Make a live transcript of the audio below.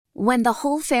When the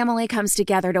whole family comes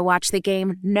together to watch the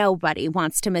game, nobody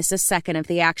wants to miss a second of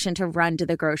the action to run to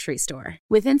the grocery store.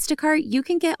 With Instacart, you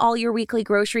can get all your weekly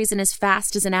groceries in as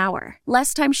fast as an hour.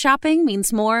 Less time shopping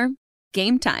means more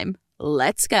game time.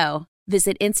 Let's go.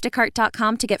 Visit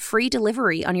instacart.com to get free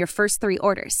delivery on your first 3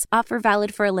 orders. Offer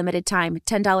valid for a limited time.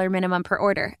 $10 minimum per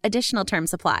order. Additional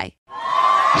terms apply.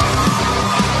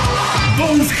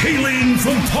 Both hailing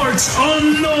from parts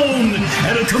unknown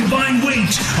at a combined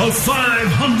weight of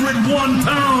 501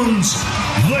 pounds.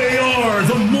 They are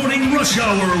the Morning Rush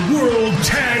Hour World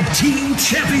Tag Team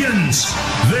Champions.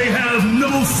 They have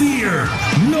no fear,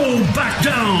 no back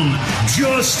down,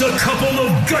 just a couple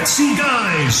of gutsy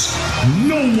guys.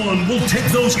 No one will take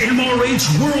those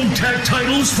MRH World Tag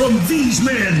titles from these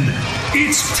men.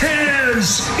 It's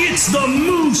Taz, it's the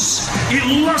Moose,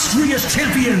 illustrious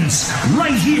champions,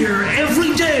 right here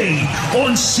every day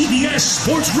on CBS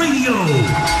Sports Radio.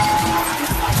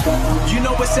 You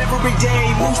know it's every day,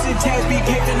 Moose and Taz be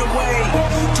paving the way.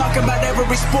 Talking about every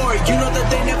sport, you know that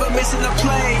they never missing a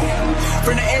play.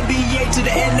 From the NBA to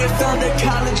the NFL to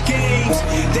college games,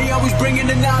 they always bringing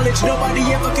the knowledge, nobody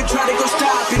ever can try to go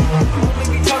stop it.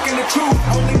 Only me talking the truth,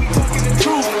 only me talking the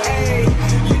truth, ayy.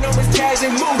 You know it's Taz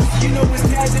and Moose, you know it's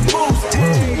Taz and Moose,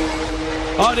 ayy.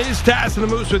 Oh, it is Taz and the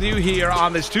Moose with you here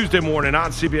on this Tuesday morning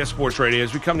on CBS Sports Radio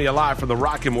as we come to you live from the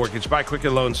Rocket Mortgage by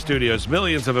Quicken Loan Studios.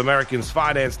 Millions of Americans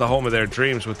finance the home of their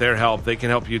dreams with their help. They can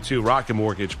help you too. Rocket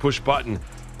Mortgage, push button,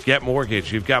 get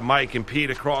mortgage. You've got Mike and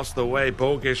Pete across the way,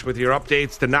 Bogish with your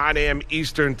updates to 9 a.m.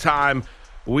 Eastern Time.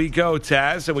 We go,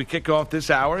 Taz, and we kick off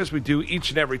this hour as we do each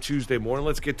and every Tuesday morning.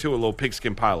 Let's get to a little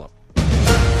Pigskin Pile Up.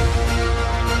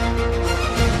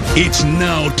 It's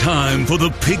now time for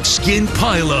the Pigskin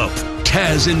Pile Up.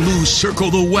 Taz and Moose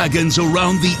circle the wagons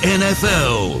around the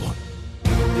NFL.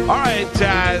 All right,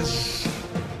 Taz.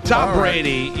 Tom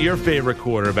Brady, your favorite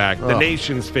quarterback, the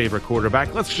nation's favorite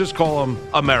quarterback. Let's just call him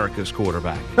America's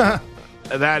quarterback.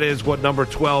 That is what number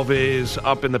 12 is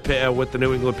up in the with the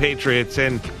New England Patriots.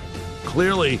 And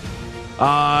clearly,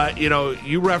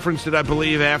 you referenced it, I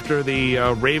believe, after the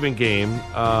Raven game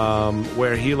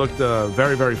where he looked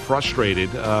very, very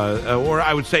frustrated. Or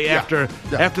I would say after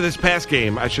this past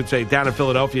game, I should say, down in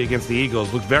Philadelphia against the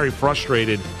Eagles, looked very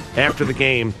frustrated after the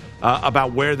game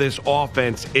about where this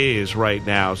offense is right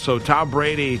now. So Tom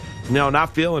Brady,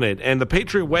 not feeling it. And the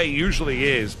Patriot way usually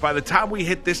is, by the time we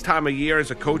hit this time of year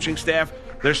as a coaching staff,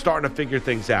 they're starting to figure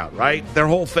things out, right? Their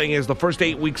whole thing is the first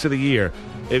 8 weeks of the year,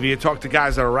 if you talk to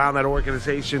guys that are around that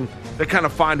organization, they're kind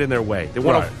of finding their way. They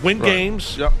want to win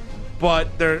games,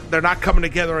 but they're not coming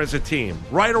together as a team.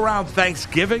 Right around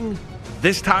Thanksgiving,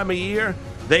 this time of year,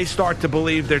 they start to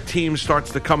believe their team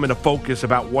starts to come into focus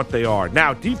about what they are.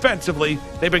 Now, defensively,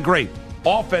 they've been great.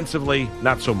 Offensively,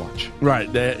 not so much. Right.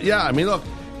 Look,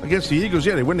 against the Eagles,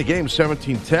 they win the game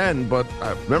 17-10, but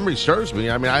memory serves me.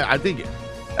 I think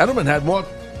Edelman had more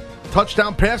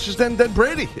touchdown passes than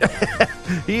Brady.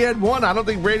 He had one. I don't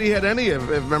think Brady had any,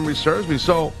 if memory serves me.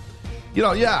 So,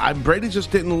 Brady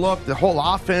just didn't look. The whole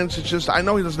offense, it's just, I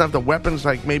know he doesn't have the weapons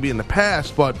like maybe in the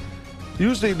past, but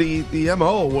usually the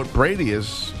MO with Brady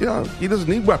is, he doesn't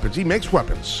need weapons. He makes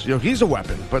weapons. He's a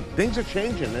weapon. But things are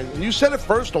changing. And you said it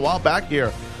first a while back here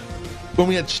when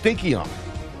we had Stinky on.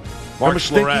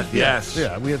 Mark Lorette, yes.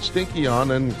 Yeah, we had Stinky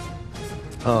on, and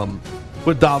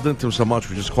we're dialed into him so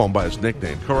much we just call him by his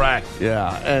nickname. Correct.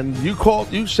 Yeah, and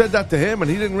you said that to him,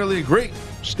 and he didn't really agree.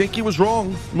 Stinky was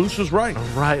wrong. Moose was right.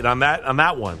 Right on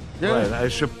that one. Yeah.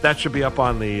 Right. That should be up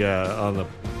on the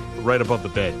right above the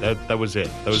bed. That was it.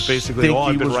 That was basically all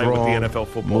I've been right wrong. With the NFL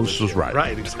football. Moose was right.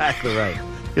 Right, exactly right.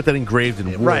 Get that engraved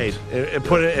in wood. Right, and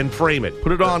put it and frame it.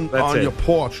 Put it on your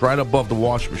porch right above the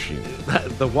washing machine.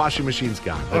 The washing machine's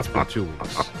gone. That's been 2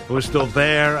 weeks. If it was still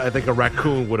there, I think a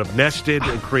raccoon would have nested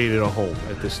and created a home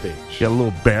at this stage. You got a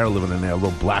little bear living in there, a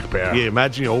little black bear. Yeah,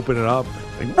 imagine you open it up.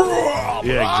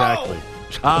 Exactly.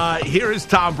 Here is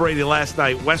Tom Brady last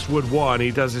night. Westwood won.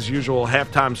 He does his usual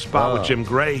halftime spot with Jim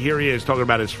Gray. Here he is talking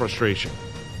about his frustration.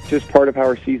 Just part of how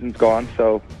our season's gone,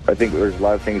 so I think there's a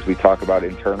lot of things we talk about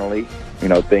internally,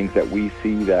 things that we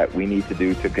see that we need to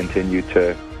do to continue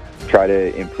to try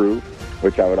to improve,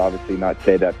 which I would obviously not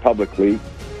say that publicly.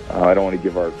 I don't want to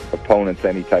give our opponents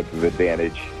any type of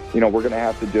advantage. We're going to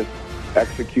have to just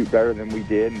execute better than we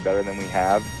did and better than we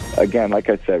have. Again, like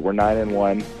I said, we're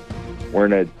 9-1. We're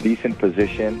in a decent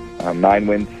position. 9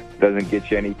 wins doesn't get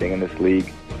you anything in this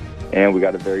league, and we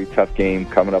got a very tough game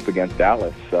coming up against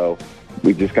Dallas, so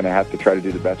we're just going to have to try to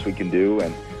do the best we can do.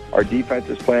 And our defense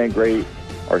is playing great.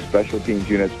 Our special teams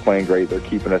unit's playing great. They're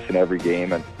keeping us in every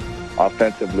game. And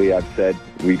offensively, I've said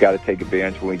we got to take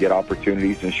advantage when we get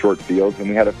opportunities in short fields. And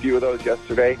we had a few of those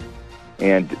yesterday.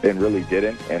 and really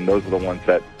didn't. And those are the ones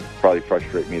that probably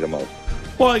frustrate me the most.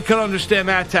 Well, I can understand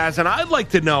that, Taz, and I'd like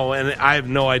to know, and I have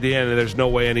no idea, and there's no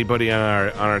way anybody on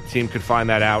our team could find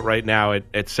that out right now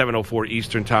at 7:04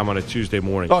 Eastern Time on a Tuesday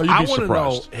morning. Oh, you'd be I want to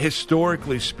surprised. know,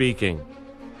 historically speaking,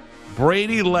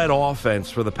 Brady-led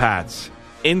offense for the Pats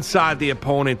inside the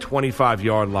opponent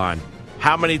 25-yard line.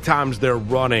 How many times they're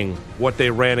running what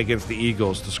they ran against the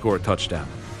Eagles to score a touchdown?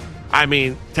 I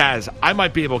mean, Taz, I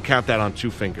might be able to count that on two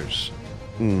fingers.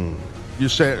 You're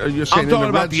saying I'm in talking the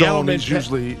about red the zone element. is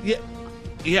usually...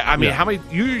 Yeah, I mean, how many?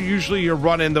 You're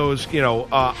running those,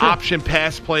 option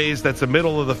pass plays. That's the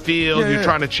middle of the field. You're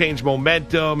trying to change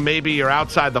momentum. Maybe you're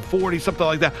outside the 40, something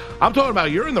like that. I'm talking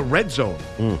about you're in the red zone.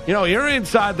 You're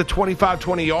inside the 25,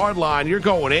 20-yard line. You're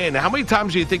going in. How many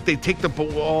times do you think they take the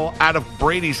ball out of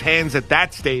Brady's hands at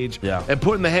that stage and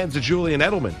put in the hands of Julian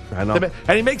Edelman? I know.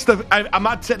 And he makes I'm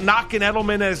not knocking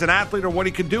Edelman as an athlete or what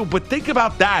he can do, but think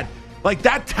about that. Like,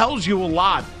 that tells you a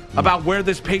lot about where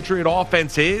this Patriot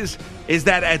offense is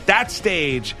that at that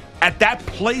stage, at that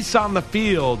place on the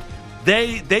field,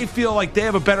 they feel like they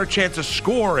have a better chance of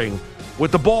scoring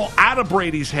with the ball out of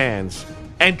Brady's hands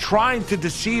and trying to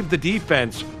deceive the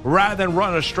defense rather than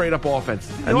run a straight-up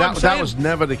offense. You know what I'm saying? That was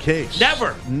never the case.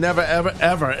 Never. Never, ever,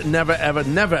 ever, never, ever,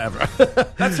 never, ever.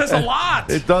 That says a lot.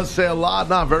 It does say a lot.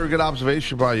 No, very good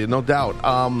observation by you, no doubt.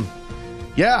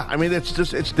 Yeah, I mean, it's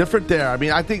different there. I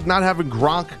mean, I think not having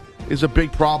Gronk is a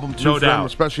big problem, too, for him,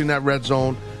 especially in that red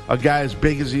zone. A guy as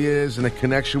big as he is and a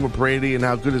connection with Brady and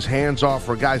how good his hands are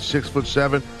for a guy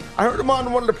 6'7". I heard him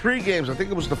on one of the pre-games. I think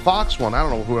it was the Fox one. I don't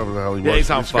know whoever the hell he was. Yeah, he's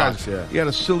on Fox, He had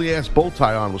a silly-ass bow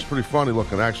tie on. It was pretty funny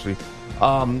looking, actually.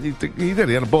 He did.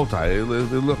 He had a bow tie. It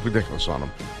looked ridiculous on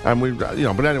him. And we, but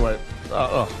anyway.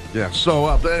 Yeah.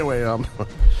 So, but anyway,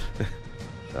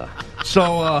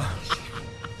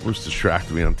 Bruce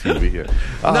distracted me on TV here.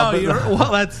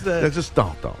 Just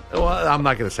don't. Well, I'm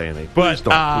not going to say anything. But please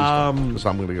don't. Because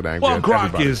I'm going to get angry. Well,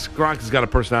 Gronk has got a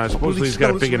personality. Supposedly he's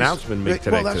got a big announcement to make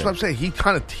today. Well, that's what I'm saying. He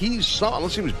kind of teased something.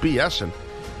 Unless he was BSing.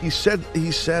 He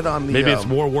said on the maybe it's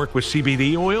more work with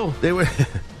CBD oil. They were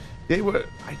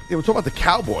talking about the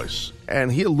Cowboys,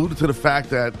 and he alluded to the fact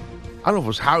that I don't know if it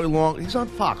was Howie Long. He's on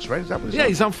Fox, right? Is that what he's on?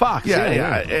 He's on Fox.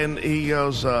 Yeah. And he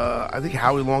goes, I think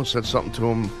Howie Long said something to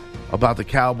him about the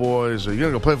Cowboys. You're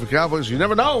going to go play for the Cowboys? You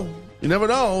never know.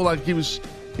 Like he was,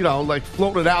 like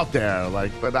floated out there.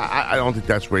 But I don't think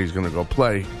that's where he's going to go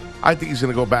play. I think he's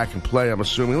going to go back and play, I'm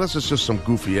assuming, unless it's just some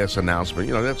goofy-ass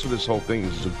announcement. That's what this whole thing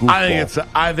is, a goofball.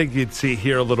 I think you'd see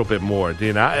here a little bit more, do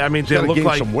you know? I mean, did it look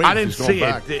like... I didn't see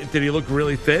it. Did he look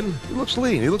really thin? He looks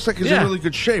lean. He looks like he's in really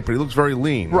good shape, but he looks very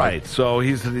lean. Right, so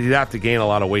he'd have to gain a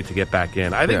lot of weight to get back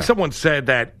in. I think someone said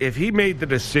that if he made the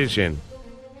decision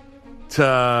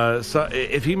to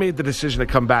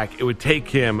come back, it would take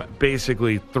him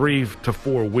basically 3 to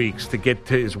 4 weeks to get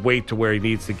to his weight to where he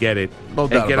needs to get it,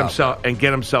 and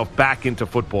get himself back into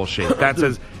football shape. That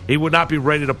says he would not be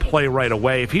ready to play right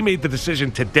away. If he made the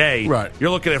decision today, you're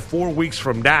looking at 4 weeks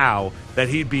from now that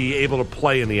he'd be able to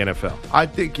play in the NFL. I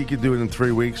think he could do it in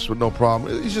 3 weeks with no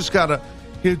problem. He's just got to.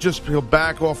 He'll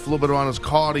back off a little bit on his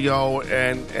cardio,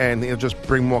 and he'll just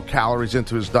bring more calories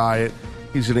into his diet.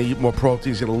 He's going to eat more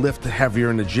protein. He's going to lift heavier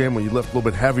in the gym. When you lift a little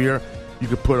bit heavier, you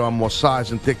could put on more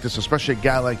size and thickness, especially a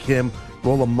guy like him, with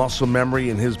all the muscle memory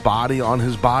in his body, on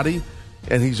his body.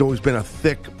 And he's always been a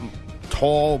thick,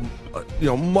 tall,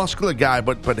 muscular guy,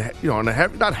 but on a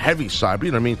heavy, not heavy side,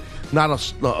 but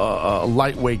not a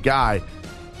lightweight guy.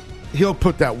 He'll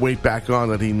put that weight back on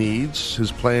that he needs,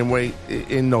 his playing weight,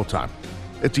 in no time.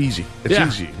 It's easy.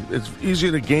 Easy. It's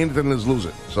easier to gain it than it is lose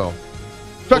it. So.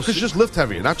 It's just lift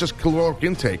heavier, not just caloric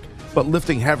intake, but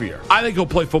lifting heavier. I think he'll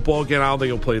play football again. I don't think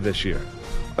he'll play this year.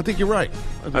 I think you're right.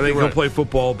 I think he'll play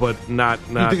football, but not.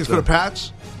 You think it's for the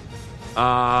Pats?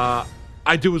 I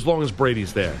do, as long as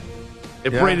Brady's there.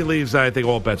 If Brady leaves, I think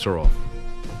all bets are off.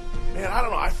 Man, I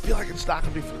don't know. I feel like it's not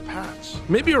going to be for the Pats.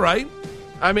 Maybe you're right.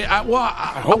 I mean, I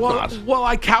hope not. Well,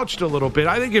 I couched a little bit.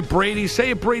 I think if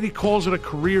Brady calls it a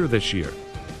career this year,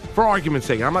 for argument's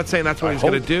sake, I'm not saying that's what he's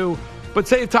going to do. But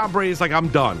say if Tom Brady's like, I'm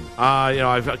done.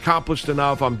 I've accomplished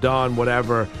enough. I'm done.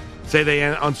 Whatever. Say they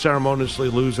unceremoniously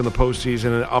lose in the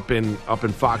postseason up in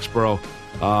Foxborough,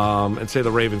 and say the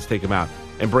Ravens take him out,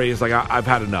 and Brady's like, I've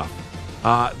had enough.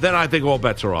 Then I think all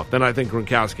bets are off. Then I think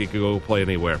Gronkowski could go play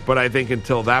anywhere. But I think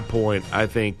until that point, I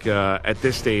think at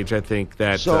this stage, I think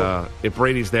that if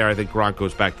Brady's there, I think Gronk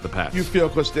goes back to the Pats. You feel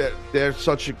because they're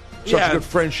such a good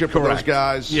friendship with those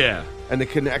guys. Yeah. And the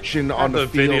connection on the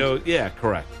field. Video. Yeah,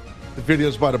 correct. The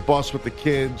videos by the bus with the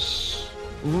kids.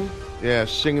 Mm-hmm. Yeah,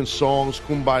 singing songs,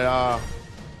 Kumbaya.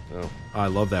 I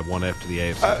love that one after the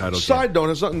AFC title game. Side note,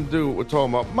 has nothing to do with what we're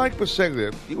talking about. Mike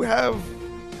Biseglia, you have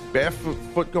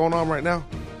barefoot going on right now?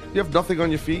 You have nothing on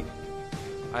your feet?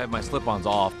 I have my slip-ons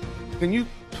off. Can you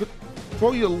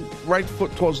throw your right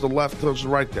foot towards the left, towards the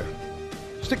right there?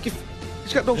 Stick your...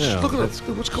 He's got no... look at it.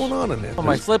 What's going on in there? Well,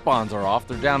 my slip-ons are off.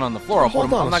 They're down on the floor. I'm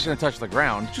not going to touch the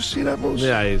ground. Did you see that, Moose?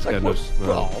 Yeah, he's got no...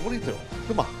 Bro, what are you doing?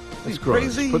 Come on. That's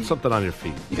crazy. Put something on your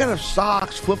feet. You got to have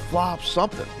socks, flip-flops,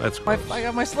 something. That's gross. I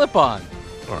got my slip-on.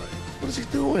 All right. What is he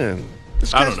doing?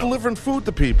 This guy's delivering food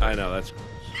to people. I know, that's...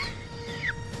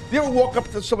 You ever walk up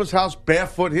to someone's house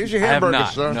barefoot? Here's your hamburger, I have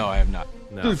not. sir. No, I have not.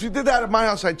 No. Dude, if you did that at my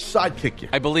house, I'd sidekick you.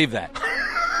 I believe that.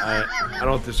 I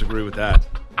don't disagree with that.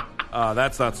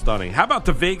 That's not stunning. How about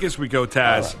to Vegas we go,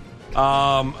 Taz?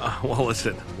 Right. Well,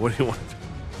 listen, what do you want to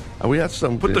do? We had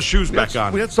some... Put the shoes back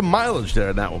on. We had some mileage there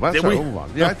in that one. That's did we? Move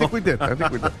on. Yeah, I think we did.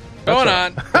 Going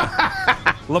on.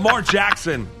 Lamar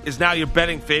Jackson is now your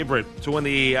betting favorite to win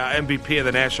the MVP of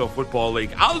the National Football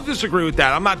League. I'll disagree with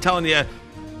that. I'm not telling you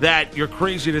that you're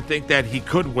crazy to think that he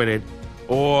could win it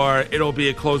or it'll be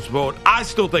a close vote. I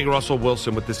still think Russell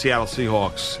Wilson with the Seattle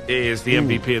Seahawks is the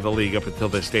MVP of the league up until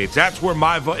this stage. That's where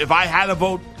my vote, if I had a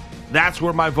vote, that's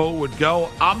where my vote would go.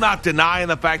 I'm not denying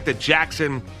the fact that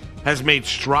Jackson has made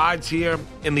strides here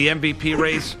in the MVP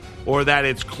race or that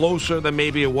it's closer than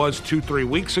maybe it was 2-3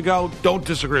 weeks ago. Don't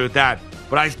disagree with that.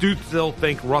 But I do still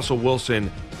think Russell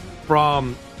Wilson,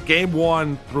 from game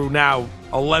one through now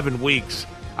 11 weeks,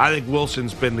 I think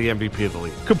Wilson's been the MVP of the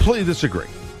league. Completely disagree.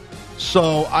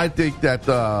 So I think that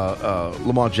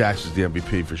Lamar Jackson's the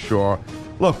MVP for sure.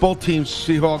 Look, both teams,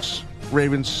 Seahawks,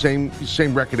 Ravens, same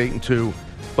record, 8-2.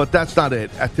 But that's not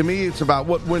it. To me, it's about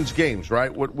what wins games,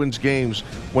 right? What wins games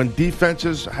when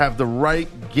defenses have the right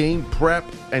game prep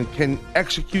and can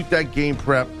execute that game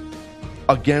prep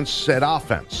against said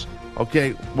offense.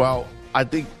 Okay, well, I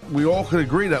think we all could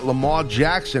agree that Lamar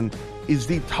Jackson is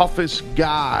the toughest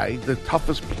guy, the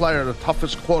toughest player, the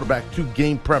toughest quarterback to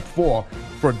game prep for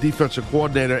a defensive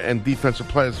coordinator and defensive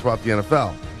players throughout the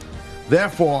NFL.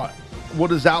 Therefore, what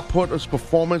his output, his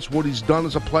performance, what he's done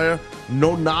as a player,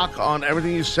 no knock on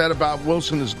everything you said about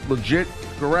Wilson is legit,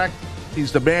 correct.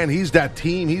 He's the man. He's that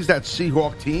team. He's that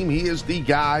Seahawk team. He is the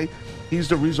guy. He's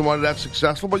the reason why that's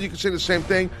successful. But you can say the same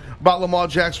thing about Lamar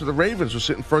Jackson with the Ravens, who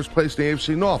sit in first place in the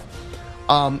AFC North.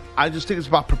 I just think it's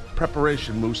about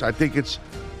preparation, Moose. I think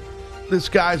this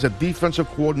guy's a defensive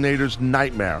coordinator's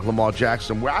nightmare, Lamar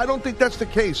Jackson, where I don't think that's the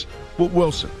case with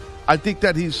Wilson. I think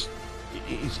that he's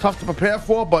tough to prepare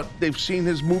for, but they've seen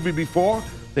his movie before.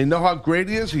 They know how great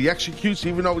he is. He executes,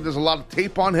 even though there's a lot of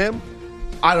tape on him.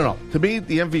 I don't know. To me,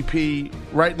 the MVP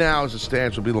right now as it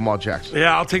stands would be Lamar Jackson.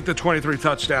 Yeah, I'll take the 23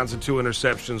 touchdowns and 2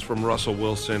 interceptions from Russell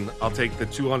Wilson. I'll take the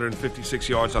 256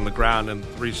 yards on the ground and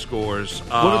 3 scores.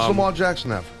 What does Lamar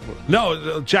Jackson have?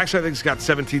 No, Jackson, I think, has got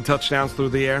 17 touchdowns through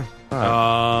the air.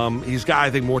 Right. He's got, I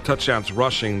think, more touchdowns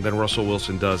rushing than Russell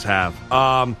Wilson does have.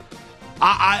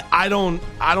 I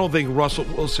don't think Russell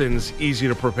Wilson's easy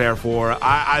to prepare for.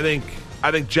 I think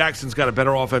Jackson's got a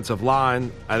better offensive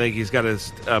line. I think he's got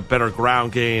a better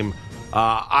ground game.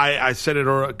 I said it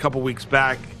a couple weeks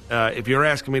back. If you're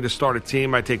asking me to start a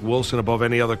team, I take Wilson above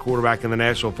any other quarterback in the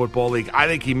National Football League. I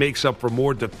think he makes up for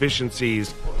more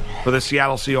deficiencies for the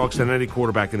Seattle Seahawks than any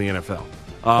quarterback in the NFL.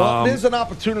 Well, there's an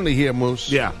opportunity here, Moose.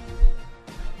 Yeah.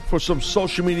 For some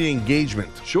social media engagement.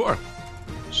 Sure.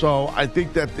 So I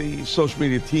think that the social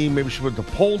media team maybe should put the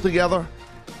poll together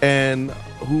and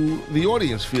who the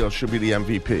audience feels should be the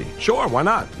MVP. Sure, why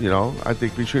not? You know, I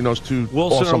think between those two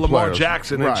Wilson awesome or Lamar players.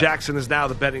 Jackson, right. and Jackson is now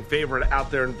the betting favorite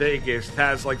out there in Vegas.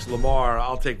 Taz likes Lamar.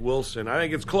 I'll take Wilson. I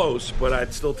think it's close, but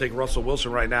I'd still take Russell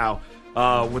Wilson right now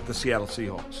with the Seattle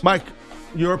Seahawks. Mike,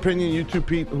 your opinion, you too,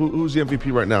 Pete, who's the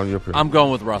MVP right now in your opinion? I'm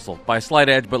going with Russell by a slight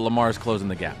edge, but Lamar's closing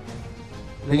the gap.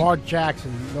 Lamar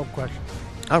Jackson, no question.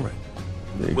 All right.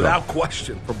 Without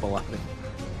question from Balani.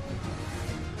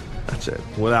 That's it.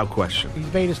 Without question.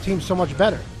 He's made his team so much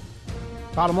better.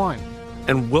 Bottom line.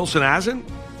 And Wilson hasn't?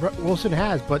 Wilson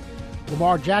has, but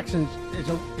Lamar Jackson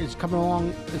is coming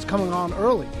along. It's coming on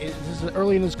early. This is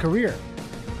early in his career.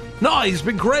 No, he's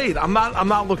been great. I'm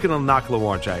not looking to knock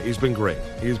Lamar Jackson. He's been great.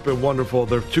 He's been wonderful.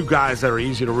 They're two guys that are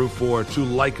easy to root for, two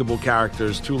likable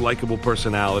characters, two likable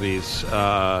personalities.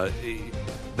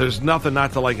 There's nothing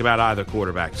not to like about either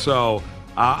quarterback. So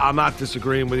I'm not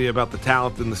disagreeing with you about the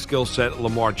talent and the skill set of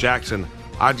Lamar Jackson.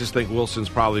 I just think Wilson's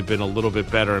probably been a little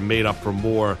bit better and made up for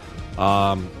more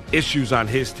issues on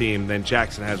his team than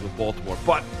Jackson has with Baltimore.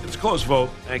 But it's a close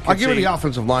vote. I'll give you the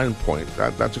offensive line point.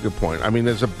 That's a good point. I mean,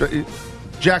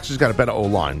 Jackson's got a better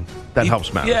O-line. That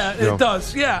helps matters. Yeah, it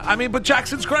does. Yeah, I mean, but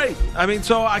Jackson's great. I mean,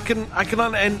 so I can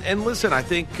and listen. I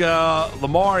think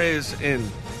Lamar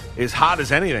is hot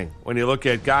as anything when you look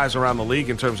at guys around the league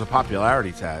in terms of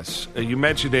popularity. Taz, you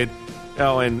mentioned it,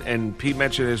 and Pete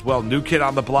mentioned it as well. New kid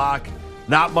on the block,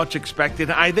 not much expected.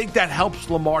 I think that helps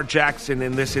Lamar Jackson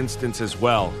in this instance as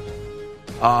well.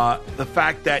 The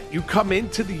fact that you come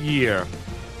into the year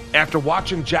after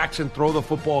watching Jackson throw the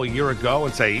football a year ago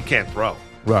and say he can't throw.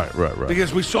 Right.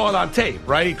 Because we saw it on tape,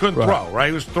 right? He couldn't throw, right?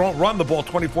 He was run the ball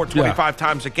 24, 25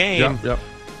 times a game. Yep.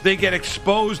 They get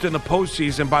exposed in the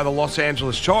postseason by the Los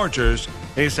Angeles Chargers,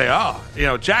 and you say,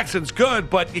 Jackson's good,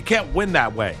 but you can't win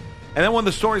that way. And then when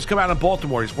the stories come out in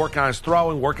Baltimore, he's working on his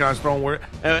throwing.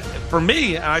 For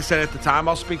me, and I said at the time,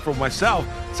 I'll speak for myself,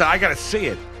 said I got to see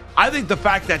it. I think the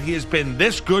fact that he has been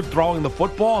this good throwing the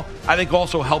football, I think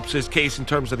also helps his case in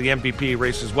terms of the MVP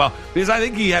race as well. Because I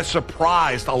think he has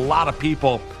surprised a lot of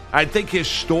people. I think his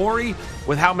story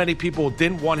with how many people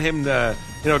didn't want him to,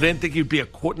 didn't think he'd be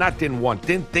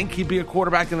didn't think he'd be a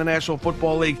quarterback in the National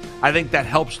Football League. I think that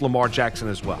helps Lamar Jackson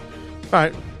as well. All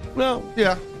right. Well,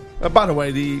 yeah. By the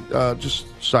way, just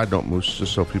side note, Moose,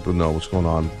 just so people know what's going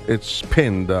on, it's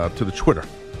pinned to the Twitter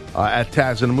at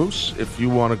Taz and Moose. If you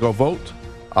want to go vote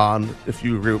on if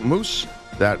you agree with Moose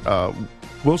that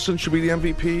Wilson should be the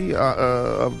MVP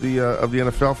of the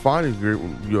NFL, fine. If you agree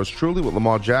with yours truly with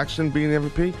Lamar Jackson being the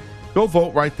MVP, go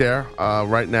vote right there,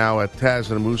 right now at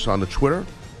Taz and Moose on the Twitter,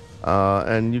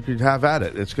 and you could have at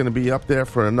it. It's going to be up there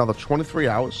for another 23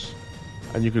 hours,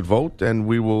 and you could vote, and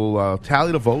we will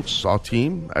tally the votes. Our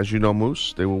team, as you know,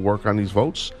 Moose, they will work on these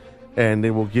votes, and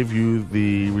they will give you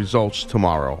the results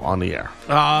tomorrow on the air.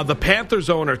 The Panthers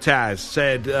owner, Taz,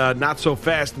 said not so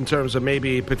fast in terms of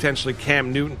maybe potentially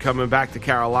Cam Newton coming back to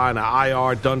Carolina.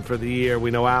 IR done for the year. We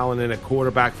know Allen in at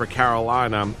quarterback for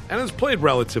Carolina and has played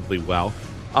relatively well.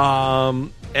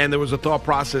 And there was a thought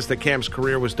process that Cam's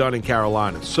career was done in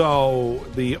Carolina. So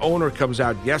the owner comes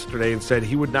out yesterday and said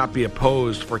he would not be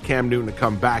opposed for Cam Newton to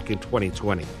come back in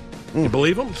 2020. You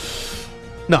believe him?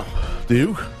 No. Do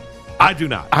you? I do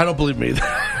not. I don't believe me either.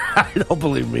 I don't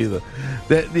believe me either.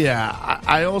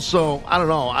 I also, I don't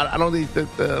know. I don't think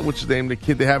that, what's his name, the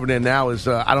kid they have in there now is,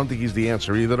 I don't think he's the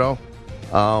answer either,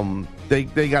 though.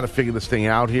 They got to figure this thing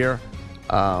out here.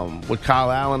 With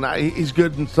Kyle Allen, he's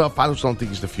good and stuff. I just don't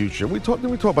think he's the future. We talked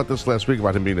about this last week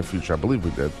about him being the future. I believe we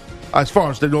did. As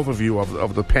far as the overview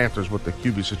of the Panthers with the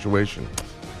QB situation.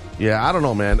 Yeah, I don't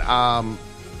know, man.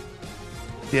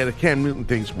 The Cam Newton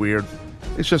thing's weird.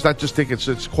 It's just, I just think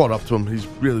it's caught up to him. He's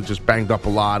really just banged up a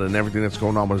lot and everything that's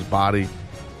going on with his body.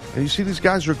 And you see these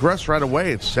guys regress right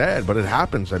away. It's sad, but it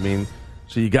happens. I mean,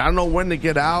 so you got to know when to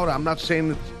get out. I'm not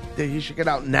saying that he should get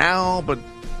out now, but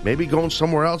maybe going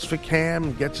somewhere else for Cam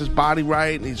and gets his body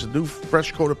right and he's a new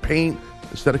fresh coat of paint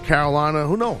instead of Carolina.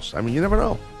 Who knows? I mean, you never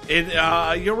know.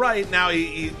 You're right. Now,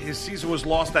 his season was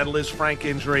lost, that Liz Frank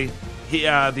injury.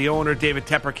 The owner, David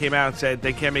Tepper, came out and said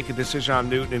they can't make a decision on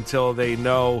Newton until they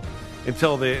know,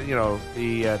 until the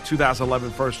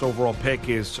 2011 first overall pick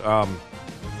is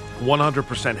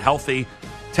 100% healthy.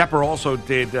 Tepper also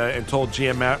did and told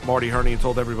GM Marty Herney and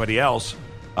told everybody else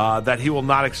that he will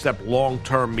not accept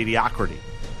long-term mediocrity.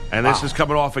 And this is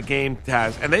coming off a game,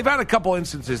 Taz. And they've had a couple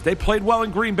instances. They played well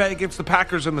in Green Bay against the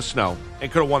Packers in the snow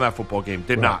and could have won that football game.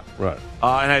 Did not. Right.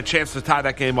 And had a chance to tie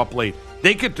that game up late.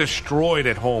 They get destroyed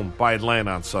at home by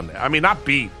Atlanta on Sunday. I mean, not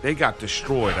beat. They got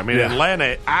destroyed. I mean,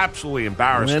 Atlanta absolutely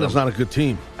embarrassed Atlanta's them. not a good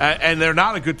team. And they're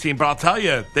not a good team. But I'll tell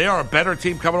you, they are a better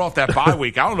team coming off that bye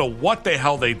week. I don't know what the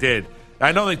hell they did.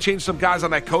 I know they changed some guys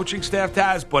on that coaching staff,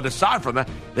 Taz, but aside from that,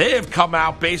 they have come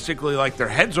out basically like their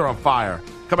heads are on fire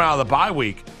coming out of the bye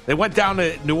week. They went down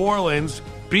to New Orleans,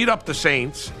 beat up the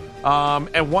Saints,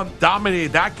 and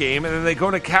dominated that game. And then they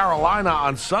go to Carolina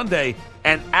on Sunday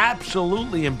and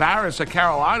absolutely embarrass a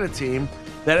Carolina team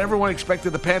that everyone expected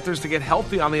the Panthers to get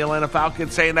healthy on the Atlanta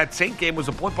Falcons, saying that Saint game was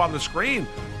a blip on the screen.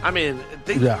 I mean,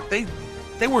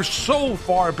 they were so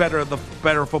far better, the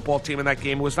better football team in that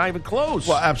game. It was not even close.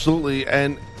 Well, absolutely.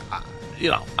 And,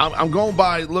 I'm going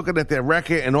by looking at their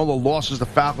record and all the losses the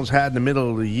Falcons had in the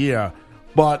middle of the year.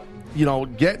 But,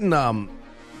 getting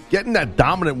that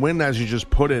dominant win, as you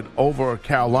just put it, over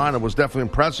Carolina was definitely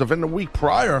impressive. And the week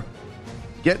prior,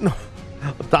 getting a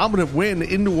dominant win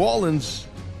in New Orleans,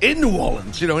 in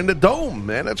the Dome,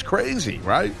 man, that's crazy,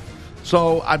 right?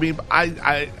 So, I mean,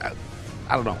 I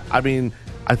don't know. I mean,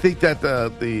 I think that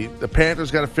the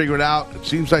Panthers got to figure it out. It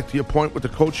seems like, to your point with the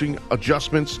coaching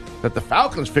adjustments, that the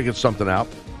Falcons figured something out.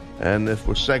 And if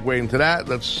we're segueing to that,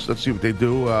 let's see what they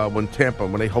do when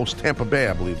they host Tampa Bay,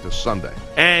 I believe, this Sunday.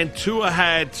 And Tua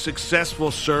had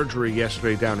successful surgery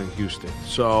yesterday down in Houston.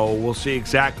 So we'll see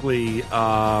exactly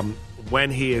when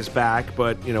he is back.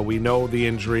 But, we know the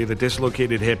injury, the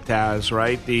dislocated hip, Taz,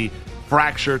 right? The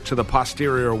fracture to the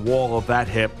posterior wall of that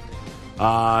hip.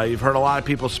 You've heard a lot of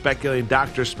people speculating,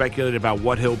 doctors speculating about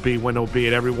what he'll be, when he'll be,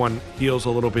 and everyone heals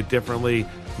a little bit differently.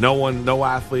 No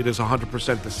athlete is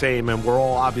 100% the same, and we're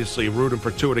all obviously rooting for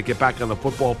Tua to get back on the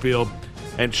football field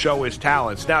and show his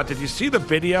talents. Now, did you see the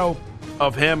video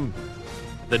of him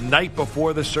the night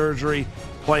before the surgery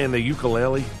playing the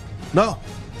ukulele? No.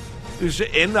 He was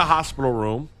in the hospital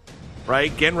room,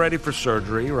 right, getting ready for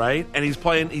surgery, right, and he's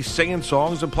singing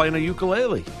songs and playing a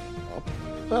ukulele.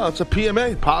 Well, it's a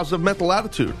PMA, positive mental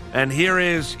attitude. And here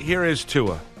is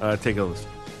Tua. Take a listen.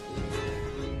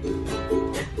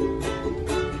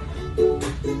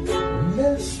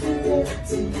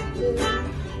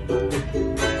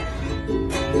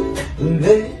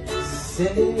 They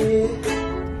say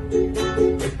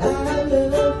I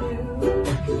love you.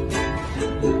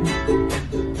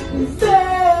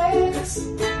 There's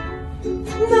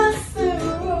nothing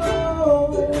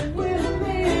wrong with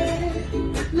me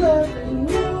loving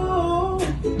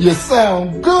you. You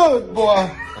sound good,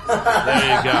 boy.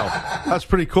 There you go. That's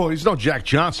pretty cool. He's no Jack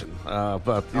Johnson,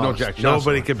 but Jack Johnson.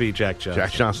 Nobody could beat Jack Johnson.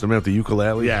 Jack Johnson, the man with the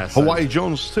ukulele. Yes. Hawaii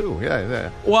Jones, too.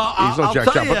 Yeah. Well, he's no I'll Jack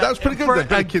tell Johnson. you, But that was pretty good.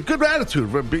 That kid. Good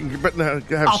attitude for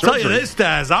I'll tell you this,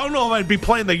 Taz. I don't know if I'd be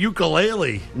playing the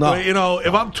ukulele. No. But,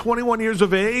 if I'm 21 years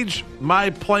of age,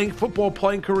 my football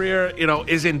playing career,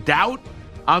 is in doubt.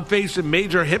 I'm facing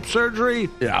major hip surgery.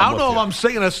 Yeah, I don't know if I'm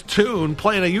singing a tune,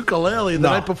 playing a ukulele the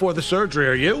night before the surgery.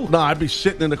 Are you? No, I'd be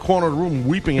sitting in the corner of the room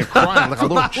weeping and crying like a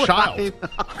little child. You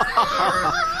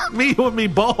and me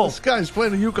both. This guy's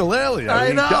playing a ukulele.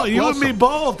 I know. You and me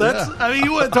both. That's. Yeah.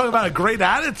 You want to talk about a great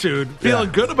attitude,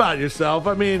 feeling good about yourself.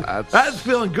 That's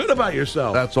feeling good about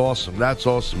yourself. That's awesome. That's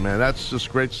awesome, man. That's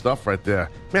just great stuff right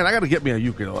there. Man, I got to get me a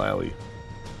ukulele.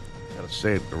 Got to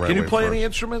say it the right way. Can you play first. any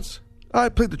instruments? I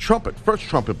played the trumpet. First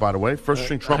trumpet, by the way. First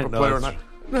string trumpet player in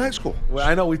high school. Well,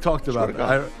 I know we talked about it.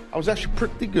 I was actually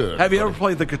pretty good. Have you ever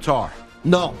played the guitar?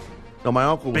 No. No, my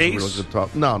uncle was Bass? a really good guitar.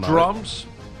 No. Drums?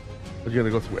 You're going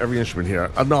to go through every instrument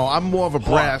here. No, I'm more of a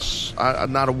brass,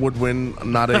 not a woodwind,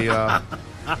 not a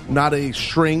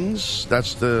strings.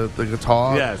 That's the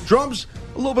guitar. Yes. Drums,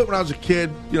 a little bit when I was a kid,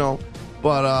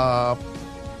 but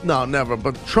no, never.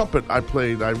 But trumpet, I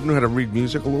played. I knew how to read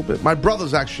music a little bit. My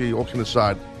brother's actually, all kidding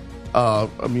aside,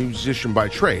 a musician by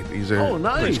trade. He's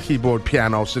plays keyboard,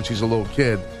 piano since he's a little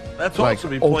kid. That's like,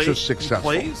 awesome. He ultra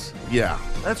successful. He plays? Yeah.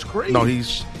 That's great. No, he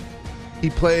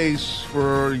plays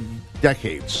for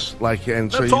decades.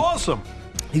 That's awesome.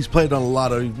 He's played on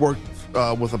he worked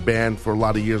with a band for a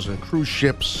lot of years on cruise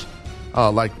ships,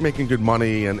 making good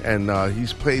money, and he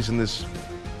plays in this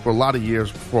for a lot of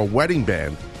years for a wedding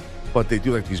band, but they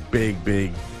do these big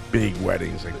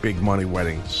weddings, big money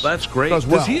weddings. That's great.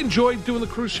 Does he enjoy doing the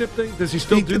cruise ship thing? Does he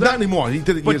still do that? Not anymore. He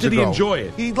did it years ago. But did he enjoy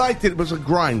it? He liked it. It was a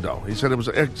grind, though. He said it was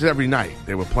every night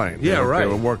they were playing. Yeah, right. They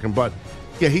were working, but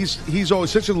yeah, he's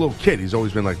always such a little kid. He's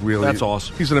always been really. That's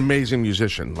awesome. He's an amazing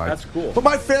musician. That's cool. But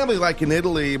my family, in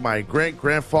Italy, my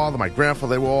great-grandfather, my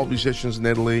grandfather, they were all musicians in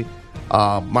Italy.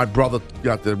 My brother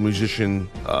got the musician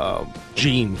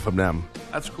gene from them.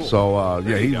 That's cool. So,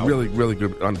 he's really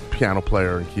good on piano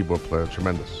player and keyboard player.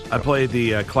 Tremendous. I played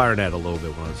the clarinet a little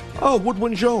bit when I was a kid. Oh,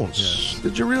 Woodwind Jones. Yes.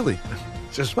 Did you really?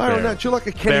 Just clarinet. barely. You're like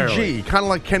a Kenny G. Kind of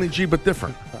like Kenny G, but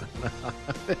different.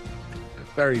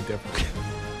 Very different.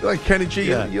 You like Kenny G?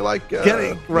 Yeah. You like...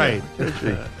 Kenny, right. Kenny G.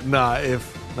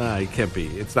 it can't be.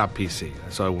 It's not PC,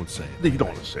 so I won't say it. You don't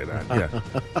want to say that, yeah.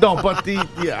 No, but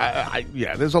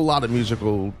there's a lot of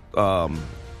musical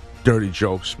dirty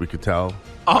jokes we could tell.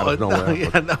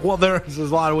 Well, there's a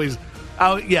lot of ways.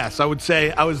 Yes, I would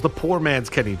say I was the poor man's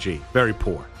Kenny G. Very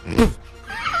poor.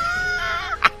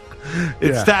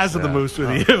 It's Taz and the Moose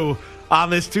with you on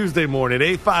this Tuesday morning.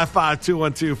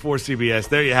 855-212-4CBS.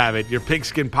 There you have it. Your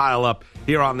pigskin pile up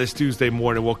here on this Tuesday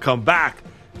morning. We'll come back.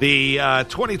 The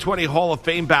 2020 Hall of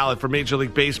Fame ballot for Major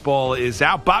League Baseball is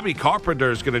out. Bobby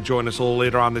Carpenter is going to join us a little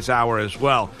later on this hour as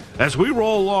well, as we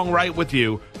roll along right with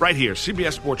you right here,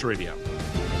 CBS Sports Radio.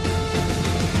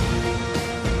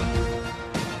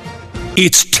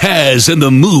 It's Taz and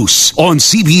the Moose on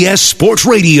CBS Sports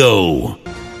Radio.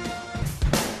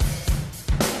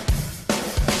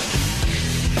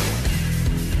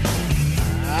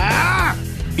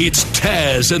 It's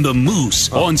Taz and the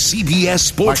Moose on CBS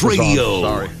Sports Radio.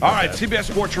 Sorry. All right,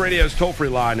 CBS Sports Radio's toll-free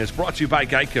line is brought to you by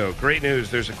Geico. Great news.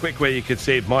 There's a quick way you can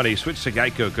save money. Switch to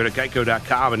Geico. Go to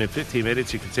geico.com, and in 15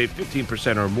 minutes, you can save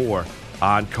 15% or more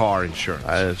on car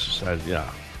insurance.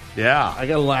 Yeah. I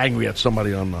got a little angry at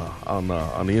somebody on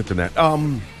the internet.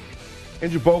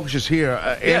 Andrew Bogus is here.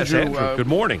 Andrew, good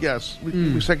morning. Yes,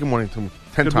 we say good morning to him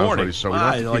 10 good times morning. already, so we don't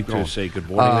have I to like keep going. to say good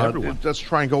morning to everyone. Let's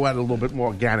try and go at it a little bit more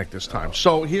organic this time.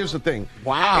 So here's the thing.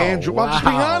 Wow. Andrew, I'm just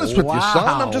being honest with you,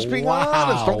 son. I'm just being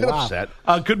honest. Don't get upset.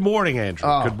 Good morning, Andrew.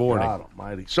 Good morning. God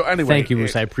almighty. So anyway. Thank you,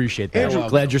 Moose. I appreciate that. Andrew,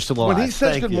 Glad you're still alive. When he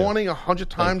says Thank good you. morning 100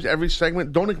 times every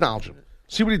segment, don't acknowledge him.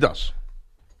 See what he does.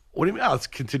 What do you mean? Let's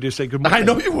continue to say good morning. I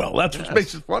know you will. That's what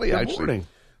makes it funny, Good actually. morning.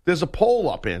 There's a poll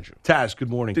up, Andrew. Taz, good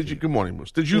morning. Good morning,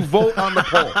 Moose. Did you vote on the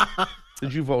poll?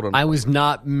 Did you vote on the I poll? was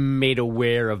not made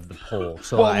aware of the poll.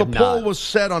 So Well, the poll not. was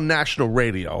said on national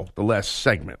radio, the last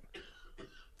segment.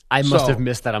 I must so- have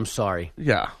missed that. I'm sorry.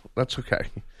 Yeah, that's okay.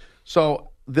 So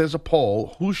there's a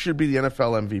poll. Who should be the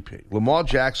NFL MVP? Lamar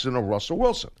Jackson or Russell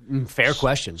Wilson? Fair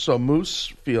question. So Moose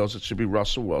feels it should be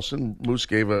Russell Wilson. Moose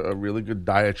gave a really good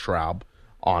diatribe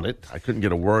on it. I couldn't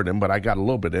get a word in, but I got a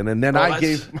little bit in. And then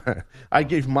I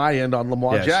gave my end on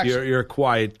Lamar Yes, Jackson. you're a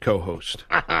quiet co-host.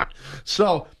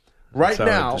 So right That's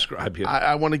how I now, describe you.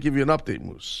 I want to give you an update,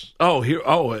 Moose. An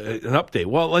update.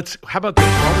 Well, how about this?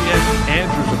 Why don't we ask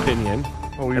Andrew's opinion?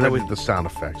 Oh, we And then already did the sound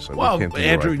effects. So Well, we can't do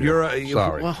Andrew, it right here.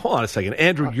 Sorry. Well, hold on a second.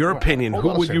 Andrew, your opinion. Hold Who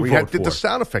on a would second. you we vote did for? the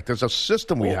sound effect. There's a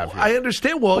system we have here. I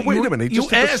understand. Well, But wait a minute. He You just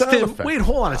did the asked sound him. effect. Wait,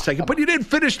 hold on a second. But you didn't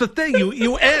finish the thing.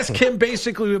 You asked him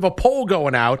basically. We have a poll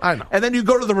going out. I know. And then you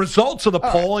go to the results of the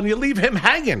poll and you leave him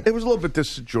hanging. It was a little bit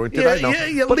disjointed. Yeah, I know. yeah,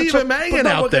 you But leave it's a- him but hanging no,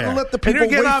 out we're gonna there. Let the And people you're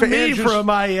getting wait on for me Andrew's- for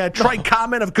my trite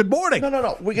comment of good morning.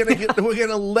 No. We're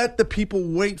gonna let the people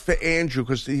wait for Andrew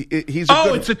because he's a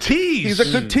good. It's a tease. He's a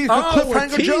good tease. Good Oh, we're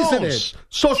Cliffhanger teasing Jones.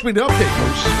 Social media update,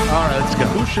 Moose. All right, let's go.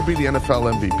 Who should be the NFL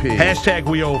MVP? Hashtag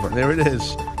we over. There it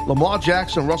is. Lamar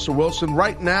Jackson, Russell Wilson.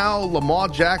 Right now, Lamar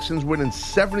Jackson's winning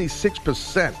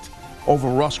 76% over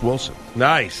Russ Wilson.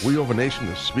 Nice. We Over Nation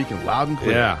is speaking loud and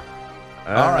clear. Yeah.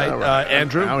 All right,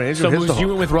 Andrew. Now, Andrew, So here's the Moose, you hook.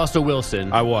 went with Russell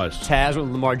Wilson. I was. Taz went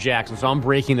with Lamar Jackson. So I'm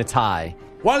breaking the tie.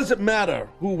 Why does it matter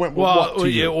who went with what to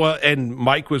you? And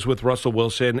Mike was with Russell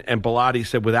Wilson, and Bilotti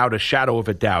said without a shadow of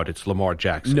a doubt, it's Lamar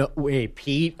Jackson. No, wait.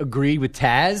 Pete agreed with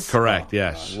Taz. Correct.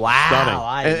 Yes. Wow. Stunning.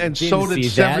 I And didn't so did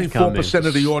see that 74%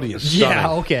 of the audience. Yeah.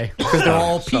 Stunning. Okay. Because they're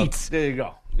all Pete's. There you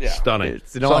go. Yeah. Stunning.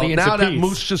 It's an So audience now of that Pete's.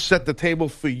 Moose just set the table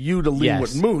for you to lean Yes.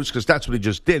 with Moose, because that's what he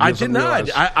just did. He I doesn't did not. realize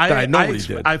that I know what he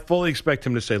did. I fully expect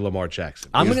him to say Lamar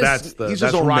Jackson. I'm Because gonna that's He's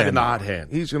his own riding man. the hot hand.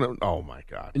 He's gonna. Oh my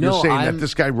God! No, You're saying I'm- that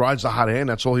this guy rides the hot hand?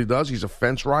 That's all he does. He's a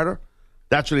fence rider.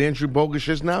 That's what Andrew Bogus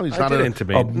is now. He's not I did a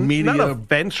intimate. media. Not a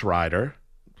fence rider.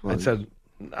 I said.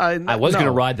 I was going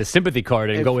to no. ride the sympathy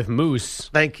card and go with Moose.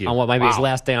 Thank you. On what might be his Wow.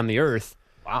 last day on the earth.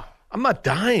 Wow. I'm not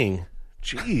dying.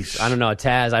 Jeez. I don't know,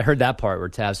 Taz. I heard that part where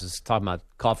Taz was talking about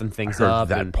coughing things Heard up.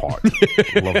 that and part.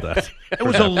 I love that. It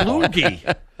was a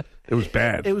loogie. It was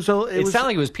bad. It was a. It sounded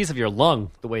like it was a piece of your lung,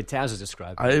 the way Taz was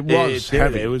described. It was It did.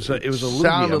 heavy. It was a loogie.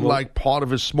 Sounded like part of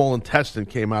his small intestine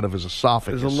came out of his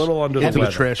esophagus. It was a little under the into the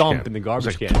weather. trash Thump can. in the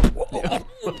garbage can.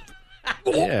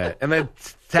 Yeah, and then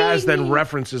Taz then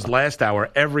references last hour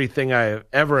every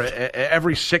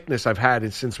sickness I've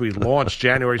had since we launched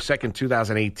January 2nd,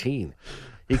 2018.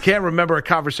 He can't remember a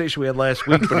conversation we had last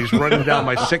week, but he's running down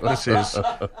my sicknesses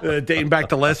dating back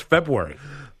to last February.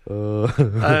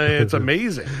 It's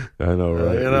amazing. I know,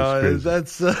 right? You know, It's crazy.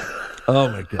 that's. Oh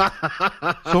my God!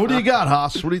 So what do you got,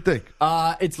 Haas? What do you think?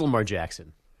 It's Lamar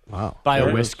Jackson. Wow, By a There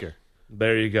it is. whisker.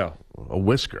 There you go. A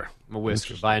whisker. A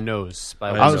whisker. By a nose. By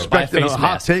a I was window, by a expecting a face hot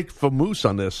mask. take for Moose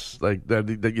on this, like that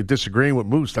you're disagreeing with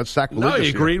Moose. That's No, sacrilegious. he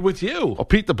here. agreed with you. Well,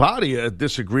 Pete the Body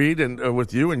disagreed and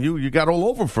with you, and you got all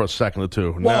over him for a second or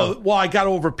two. Well, I got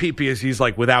over Pete because he's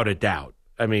like, without a doubt.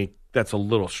 I mean, that's a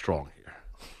little strong here.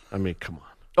 I mean, come on.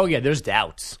 Oh, yeah, there's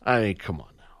doubts. I mean, come on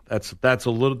now.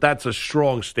 That's a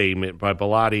strong statement by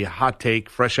Bilotti. Hot take,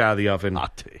 fresh out of the oven.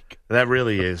 Hot take. That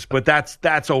really is. But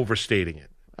that's overstating it.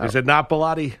 Is it not,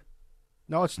 Bilotti?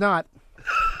 No, it's not.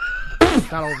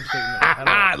 It's not overstating it at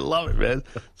all. I love it, man.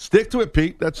 Stick to it,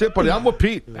 Pete. That's it, buddy. I'm with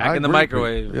Pete. Back I in the agree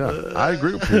with microwave. Pete. Yeah, I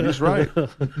agree with Pete. He's right.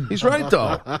 He's right,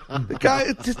 though.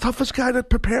 The toughest guy to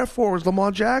prepare for is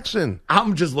Lamar Jackson.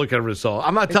 I'm just looking at results.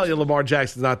 I'm not telling you Lamar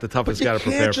Jackson's not the toughest guy to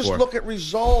prepare can't just for. look at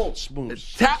results,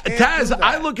 Moose. You can't do Taz, that.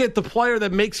 I look at the player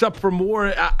that makes up for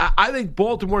more. I think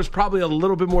Baltimore is probably a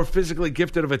little bit more physically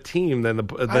gifted of a team than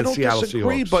I don't Seattle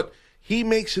disagree, Seahawks. but he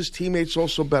makes his teammates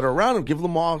also better around him. Give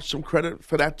Lamar some credit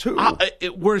for that, too.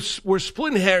 We're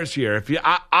splitting hairs here.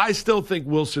 I still think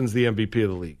Wilson's the MVP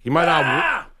of the league. He might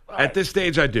not. At this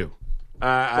stage, I do.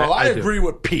 I do. agree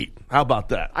with Pete. How about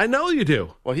that? I know you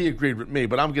do. Well, he agreed with me,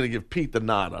 but I'm going to give Pete the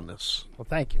nod on this. Well,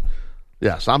 thank you.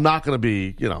 Yes, I'm not going to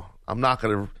be, I'm not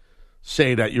going to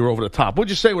say that you're over the top. What'd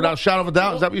you say without a shadow of a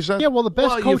doubt? Is that what you said? Yeah, well, the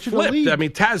best coach in the league. I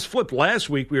mean, Taz flipped last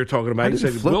week. We were talking about. I You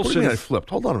didn't said flip. What do you Wilson. mean I flipped?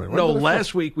 Hold on a minute. No,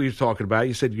 last week we were talking about.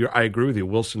 You said I agree with you.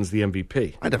 Wilson's the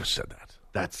MVP. I never said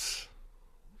that. Is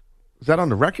that on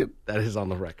the record? That is on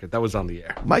the record. That was on the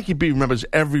air. Mikey B remembers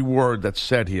every word that's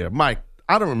said here. Mike,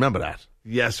 I don't remember that.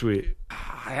 Yes,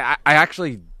 I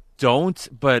actually don't,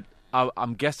 but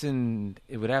I'm guessing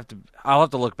it would have to. I'll have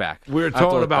to look back. We were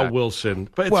talking about Wilson,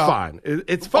 but it's fine.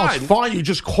 It's Oh, fine. it's fine. You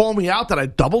just call me out that I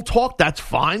double talk. That's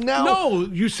fine now. No,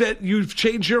 you said you've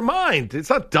changed your mind. It's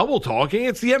not double talking.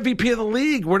 It's the MVP of the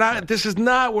league. We're not talking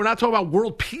about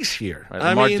world peace here. Right,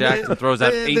 Lamar Jackson throws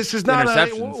out 8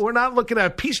 interceptions. We're not looking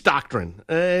at peace doctrine.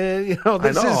 This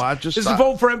is a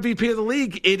vote for MVP of the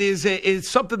league. It's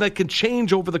something that can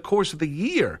change over the course of the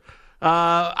year.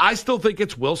 I still think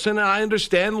it's Wilson, and I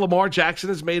understand Lamar Jackson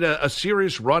has made a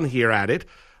serious run here at it.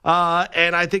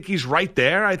 And I think he's right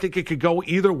there. I think it could go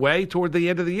either way toward the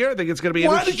end of the year. I think it's going to be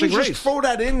an interesting race. Why did you just throw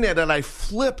that in there that I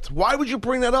flipped? Why would you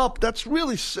bring that up? That's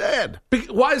really sad.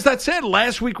 Why is that sad?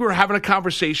 Last week we were having a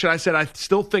conversation. I said I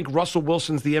still think Russell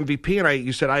Wilson's the MVP, and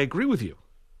you said I agree with you.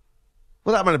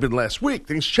 Well, that might have been last week.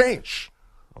 Things change.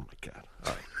 Oh, my God.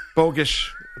 All right. Bogus.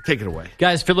 Take it away.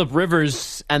 Guys, Phillip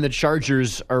Rivers and the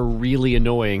Chargers are really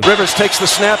annoying. Rivers takes the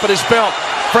snap at his belt.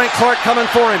 Frank Clark coming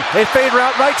for him. A fade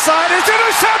route right side is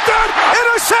intercepted!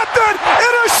 Intercepted!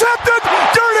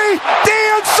 Dirty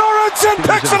Dan Sorensen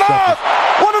picks it off!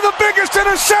 One of the biggest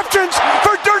interceptions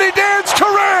for Dirty Dan's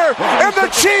career! And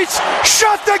the Chiefs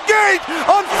shut the gate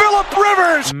on Phillip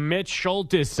Rivers! Mitch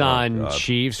Schultes on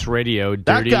Chiefs Radio.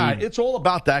 That Dirty. guy, it's all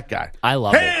about that guy. I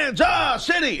love it. Kansas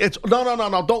City!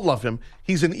 No, don't love him.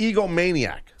 He's an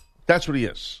egomaniac. That's what he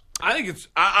is. I think it's.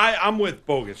 I'm with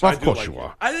Bogus. Of course you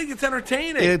are. I think it's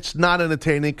entertaining. It's not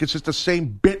entertaining because it's the same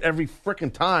bit every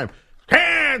freaking time.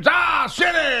 Kansas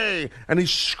City! And he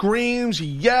screams, he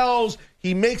yells,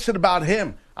 he makes it about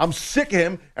him. I'm sick of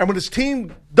him. And when his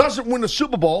team doesn't win the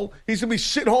Super Bowl, he's going to be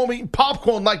sitting home eating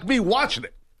popcorn like me watching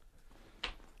it.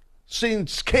 Saying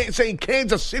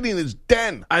Kansas City in his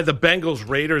den. I had the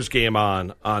Bengals-Raiders game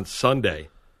on Sunday.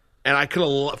 And I could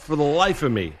have, for the life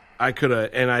of me,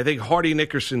 and I think Hardy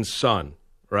Nickerson's son,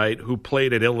 right, who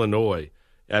played at Illinois,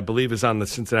 I believe is on the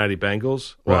Cincinnati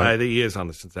Bengals. Well, I think he is on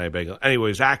the Cincinnati Bengals. Anyway,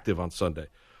 he's active on Sunday.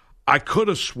 I could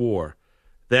have swore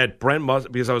that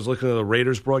because I was looking at the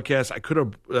Raiders broadcast, I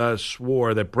could have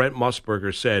swore that Brent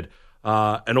Musburger said,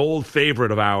 an old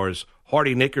favorite of ours,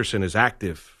 Hardy Nickerson, is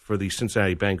active for the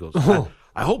Cincinnati Bengals.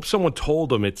 I hope someone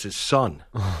told him it's his son.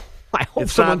 I hope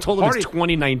someone told him it's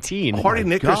 2019. Hardy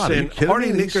Nickerson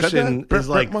is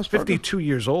like 52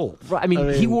 years old. Right, I mean,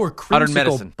 he wore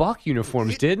creamsicle Buck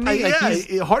uniforms, didn't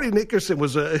he? Hardy Nickerson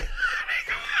was a...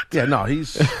 Yeah, no,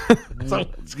 he's...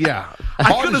 yeah.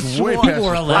 I could have sworn.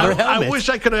 I wish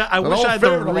I could have... I had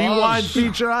the rewind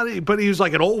feature on it, but he was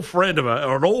like an old friend of the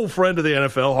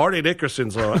NFL. Hardy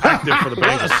Nickelson's active for the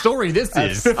Bengals. What a story this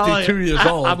is. 52 years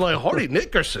old. I'm like, Hardy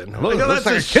Nickerson? That's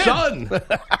his son.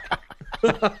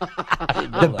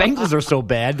 The Bengals are so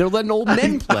bad, they're letting old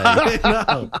men play.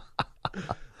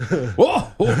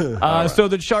 So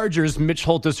the Chargers, Mitch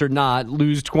Holthus or not,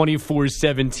 lose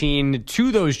 24-17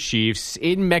 to those Chiefs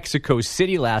in Mexico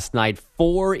City last night.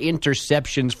 4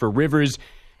 interceptions for Rivers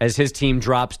as his team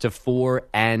drops to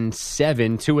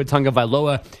 4-7. Tua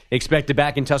Tagovailoa expected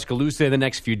back in Tuscaloosa in the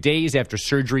next few days after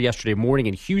surgery yesterday morning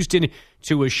in Houston.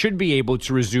 Tua should be able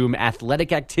to resume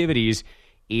athletic activities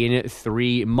in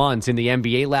 3 months. In the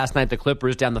NBA last night, the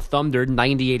Clippers down the Thunder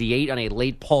 90-88 on a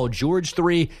late Paul George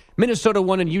 3. Minnesota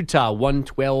won in Utah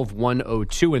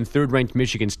 112-102. And third-ranked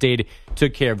Michigan State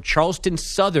took care of Charleston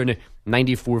Southern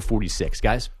 94-46.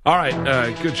 Guys? All right.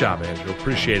 Good job, Andrew.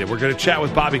 Appreciate it. We're going to chat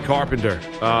with Bobby Carpenter.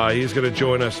 He's going to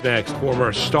join us next.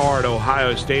 Former star at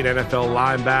Ohio State, NFL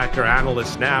linebacker,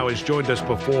 analyst now, has joined us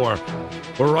before.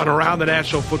 We'll run around the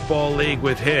National Football League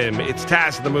with him. It's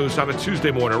Taz and the Moose on a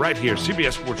Tuesday morning right here,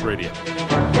 CBS Sports Radio.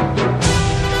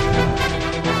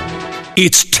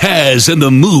 It's Taz and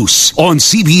the Moose on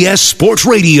CBS Sports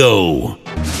Radio.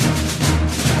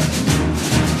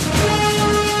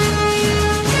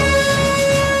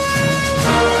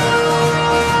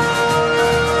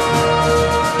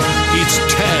 It's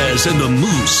Taz and the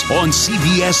Moose on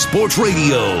CBS Sports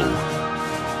Radio.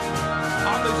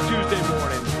 On this Tuesday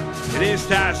morning, it is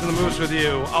Taz and the Moose with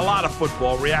you. A lot of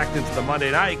football, reacting to the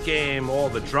Monday night game, all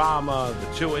the drama, the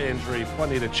Tua injury,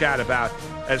 plenty to chat about.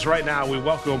 As right now, we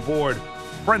welcome aboard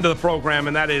friend of the program,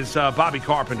 and that is Bobby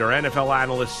Carpenter, NFL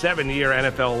analyst, 7-year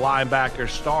NFL linebacker,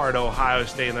 star at Ohio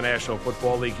State in the National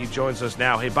Football League. He joins us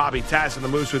now. Hey, Bobby, Taz and the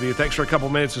Moose with you. Thanks for a couple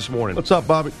minutes this morning. What's up,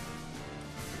 Bobby?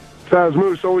 Taz,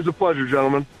 Moose, always a pleasure,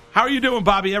 gentlemen. How are you doing,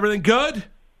 Bobby? Everything good?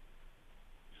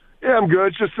 Yeah, I'm good.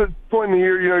 It's just a point in the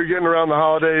year, you're getting around the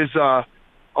holidays,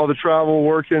 all the travel,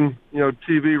 working,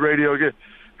 TV, radio,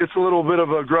 it's a little bit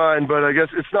of a grind, but I guess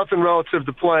it's nothing relative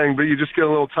to playing, but you just get a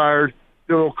little tired,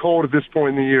 get a little cold at this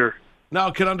point in the year.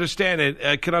 No, can understand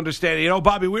it.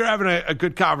 Bobby, we were having a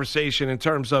good conversation in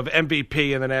terms of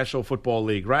MVP in the National Football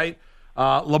League, right?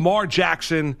 Lamar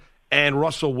Jackson and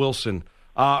Russell Wilson.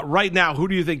 Right now, who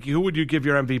would you give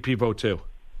your MVP vote to?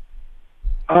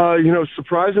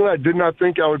 Surprisingly, I did not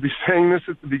think I would be saying this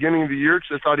at the beginning of the year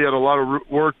because I thought he had a lot of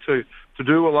work to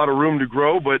do, a lot of room to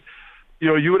grow. But,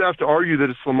 you would have to argue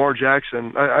that it's Lamar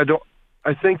Jackson.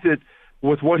 I think that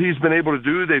with what he's been able to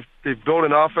do, they've built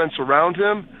an offense around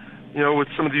him, with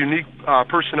some of the unique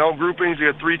personnel groupings. He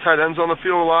had 3 tight ends on the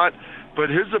field a lot. But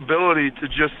his ability to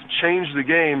just change the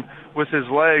game with his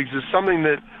legs is something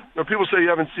that people say you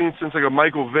haven't seen since like a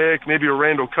Michael Vick, maybe a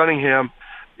Randall Cunningham.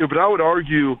 But I would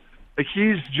argue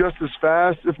he's just as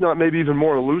fast, if not maybe even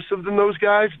more elusive than those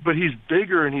guys, but he's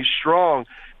bigger and he's strong.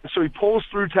 And so he pulls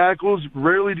through tackles.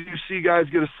 Rarely do you see guys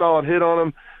get a solid hit on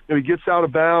him. He gets out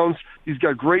of bounds. He's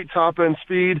got great top-end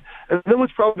speed. And then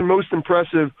what's probably most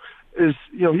impressive is,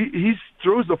 he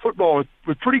throws the football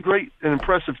with pretty great and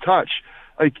impressive touch.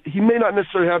 He may not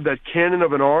necessarily have that cannon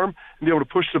of an arm and be able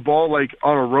to push the ball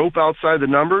on a rope outside the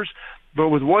numbers, but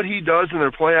with what he does in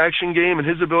their play-action game and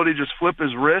his ability to just flip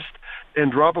his wrist and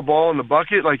drop a ball in the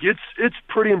bucket, it's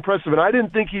pretty impressive. And I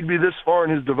didn't think he'd be this far in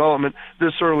his development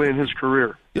this early in his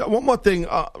career. Yeah, one more thing,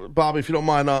 Bobby, if you don't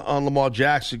mind, on Lamar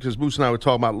Jackson, because Moose and I were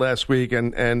talking about last week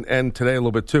and today a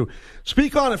little bit too.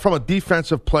 Speak on it from a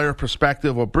defensive player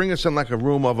perspective, or bring us in like a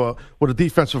room with a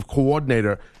defensive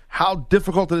coordinator. How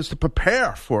difficult it is to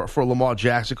prepare for Lamar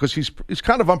Jackson, because he's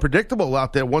kind of unpredictable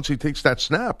out there once he takes that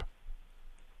snap.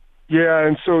 Yeah,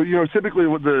 and so, typically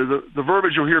what the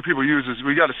verbiage you'll hear people use is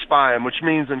we got to spy him, which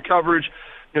means in coverage,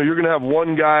 you're going to have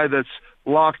one guy that's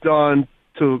locked on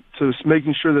to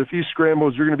making sure that if he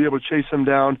scrambles, you're going to be able to chase him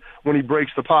down when he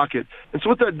breaks the pocket. And so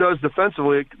what that does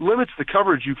defensively, it limits the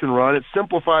coverage you can run. It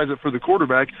simplifies it for the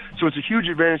quarterback, so it's a huge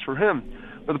advantage for him.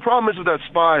 But the problem is with that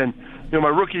spy, and my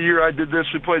rookie year I did this.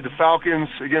 We played the Falcons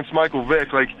against Michael Vick.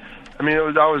 I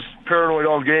was paranoid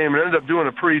all game and ended up doing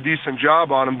a pretty decent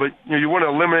job on him. But, you want to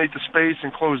eliminate the space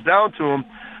and close down to him.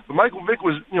 But Michael Vick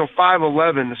was,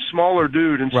 5'11", a smaller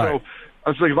dude. And right. So I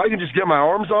was like, if I can just get my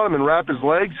arms on him and wrap his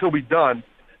legs, he'll be done.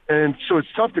 And so it's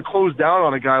tough to close down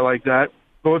on a guy like that.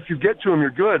 But if you get to him,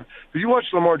 you're good. But you watch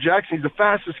Lamar Jackson, he's the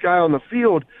fastest guy on the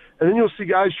field. And then you'll see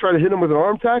guys try to hit him with an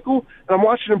arm tackle. And I'm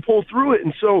watching him pull through it.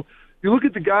 And so you look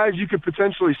at the guys you could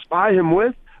potentially spy him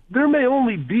with, there may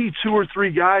only be 2 or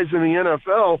 3 guys in the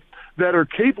NFL that are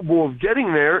capable of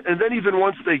getting there, and then even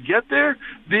once they get there,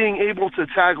 being able to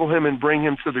tackle him and bring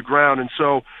him to the ground. And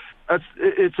so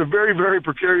it's a very, very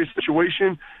precarious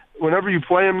situation. Whenever you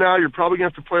play him now, you're probably going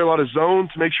to have to play a lot of zone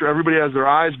to make sure everybody has their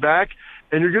eyes back,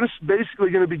 and you're basically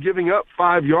going to be giving up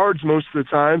 5 yards most of the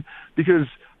time because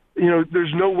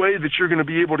there's no way that you're going to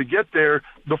be able to get there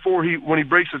when he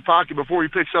breaks the pocket, before he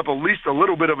picks up at least a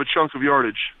little bit of a chunk of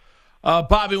yardage.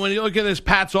 Bobby, when you look at this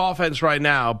Pats offense right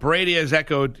now, Brady has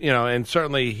echoed, and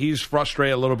certainly he's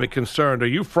frustrated, a little bit concerned. Are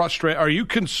you frustrated? Are you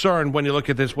concerned when you look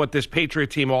at what this Patriot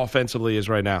team offensively is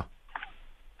right now?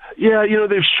 Yeah,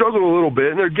 they've struggled a little bit,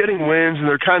 and they're getting wins, and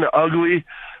they're kind of ugly.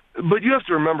 But you have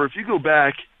to remember, if you go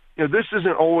back, this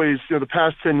isn't always, the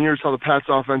past 10 years how the Pats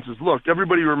offense has looked.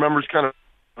 Everybody remembers kind of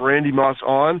Randy Moss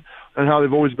on and how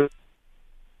they've always been.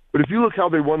 But if you look how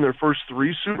they won their first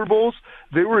 3 Super Bowls,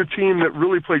 they were a team that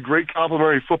really played great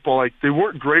complementary football. They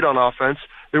weren't great on offense.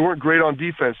 They weren't great on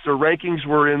defense. Their rankings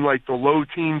were in the low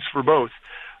teens for both.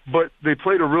 But they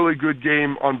played a really good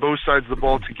game on both sides of the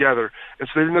ball together. And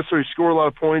so they didn't necessarily score a lot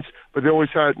of points, but they always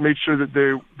made sure that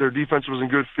their defense was in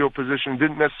good field position,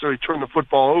 didn't necessarily turn the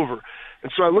football over.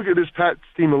 And so I look at this Pats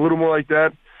team a little more like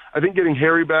that. I think getting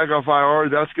Harry back off IR,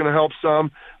 that's going to help some,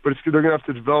 but they're going to have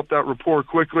to develop that rapport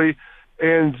quickly.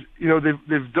 And,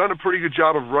 they've done a pretty good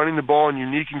job of running the ball in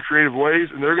unique and creative ways,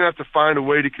 and they're going to have to find a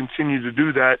way to continue to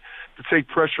do that, to take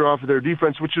pressure off of their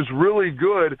defense, which is really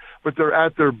good, but they're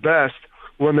at their best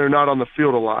when they're not on the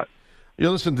field a lot.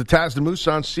 You're listening to Taz and Moose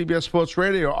on CBS Sports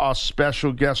Radio. Our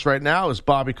special guest right now is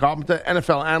Bobby Carpenter,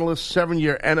 NFL analyst,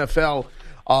 7-year NFL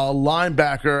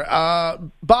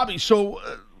linebacker. Bobby, so...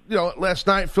 last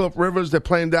night, Phillip Rivers, they're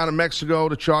playing down in Mexico,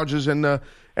 the Chargers and the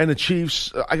and the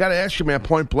Chiefs. I got to ask you, man,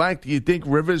 point blank, do you think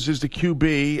Rivers is the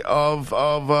QB of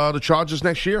the Chargers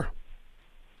next year?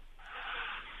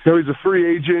 He's a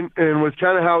free agent, and with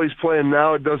kind of how he's playing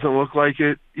now, it doesn't look like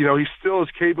it. He still is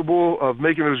capable of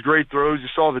making those great throws. You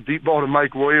saw the deep ball to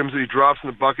Mike Williams that he drops in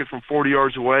the bucket from 40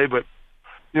 yards away, but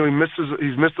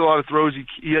he's missed a lot of throws.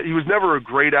 He was never a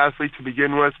great athlete to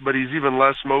begin with, but he's even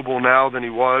less mobile now than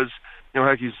he was.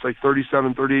 Heck, he's like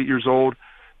 37, 38 years old,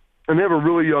 and they have a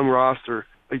really young roster.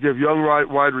 Like, they have young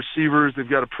wide receivers. They've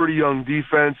got a pretty young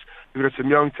defense. They've got some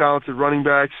young, talented running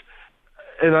backs.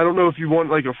 And I don't know if you want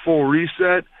like a full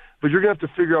reset, but you're going to have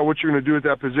to figure out what you're going to do at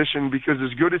that position, because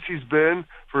as good as he's been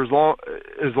for as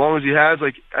long as he has,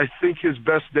 like, I think his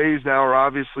best days now are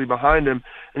obviously behind him,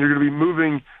 and you're going to be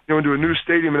moving into a new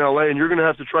stadium in LA, and you're going to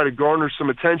have to try to garner some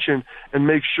attention and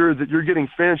make sure that you're getting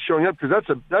fans showing up, because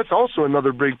that's also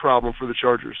another big problem for the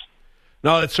Chargers.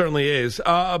 No, it certainly is.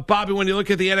 Bobby, when you look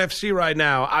at the NFC right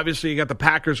now, obviously you got the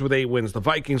Packers with 8 wins, the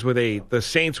Vikings with 8, the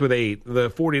Saints with 8,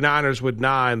 the 49ers with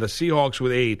 9, the Seahawks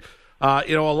with 8.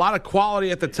 A lot of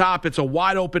quality at the top. It's a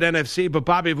wide-open NFC. But,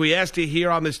 Bobby, if we asked you here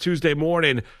on this Tuesday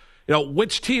morning,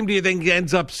 which team do you think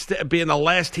ends up being the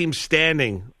last team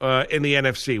standing in the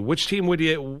NFC? Which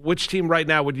team right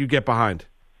now would you get behind?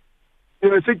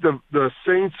 I think the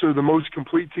Saints are the most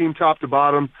complete team top to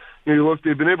bottom. You look,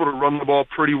 they've been able to run the ball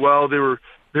pretty well. They were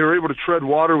able to tread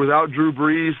water without Drew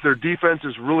Brees. Their defense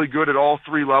is really good at all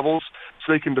 3 levels,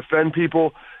 so they can defend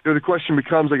people. The question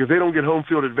becomes, like, if they don't get home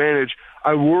field advantage,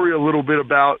 I worry a little bit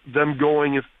about them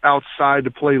going outside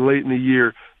to play late in the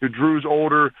year. Drew's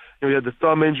older. He had the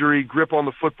thumb injury, grip on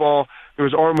the football.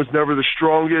 His arm was never the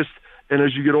strongest. And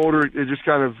as you get older, it just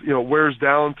kind of, wears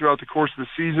down throughout the course of the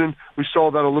season. We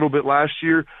saw that a little bit last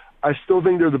year. I still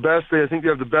think they're the best. I think they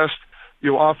have the best,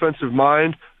 offensive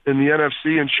mind in the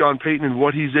NFC, and Sean Payton and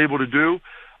what he's able to do.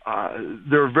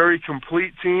 They're a very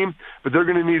complete team, but they're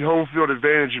going to need home field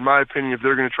advantage, in my opinion, if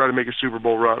they're going to try to make a Super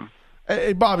Bowl run.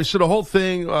 Hey, Bobby, so the whole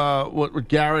thing with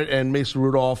Garrett and Mason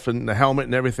Rudolph and the helmet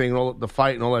and everything, and all the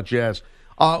fight and all that jazz,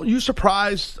 are you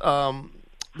surprised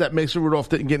that Mason Rudolph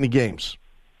didn't get any games?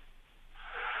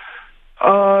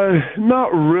 Not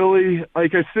really.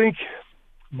 Like, I think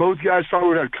both guys probably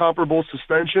would have had comparable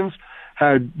suspensions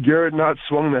had Garrett not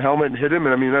swung the helmet and hit him.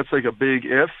 And, I mean, that's like a big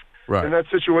if in that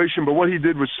situation. But what he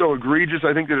did was so egregious,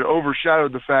 I think that it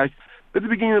overshadowed the fact that at the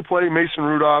beginning of the play, Mason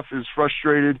Rudolph is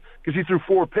frustrated because he threw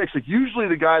 4 picks. Like, usually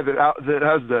the guy that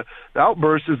has the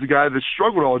outburst is the guy that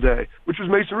struggled all day, which was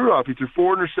Mason Rudolph. He threw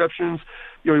 4 interceptions.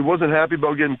 He wasn't happy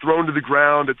about getting thrown to the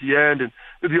ground at the end. And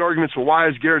the arguments, well, why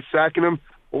is Garrett sacking him?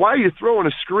 Well, why are you throwing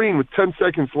a screen with 10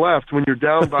 seconds left when you're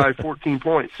down by 14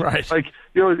 points? Right. Like,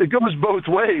 it goes both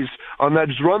ways on that.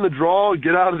 Just run the draw,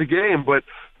 get out of the game. But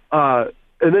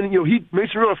and then,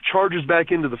 Mason Rudolph charges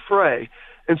back into the fray.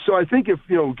 And so I think if,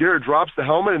 Garrett drops the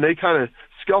helmet and they kind of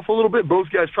scuffle a little bit, both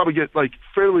guys probably get, like,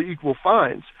 fairly equal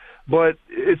fines. But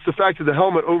it's the fact that the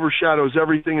helmet overshadows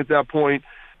everything at that point.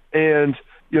 And,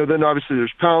 then obviously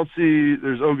there's Pouncey,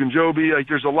 there's Ogunjobi. Like,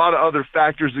 there's a lot of other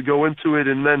factors that go into it.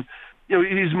 And then,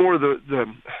 he's more the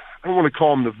I don't want to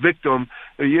call him the victim.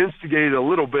 He instigated a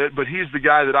little bit, but he's the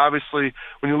guy that obviously,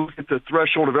 when you look at the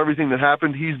threshold of everything that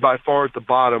happened, he's by far at the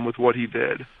bottom with what he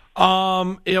did. We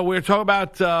were talking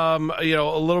about, a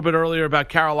little bit earlier about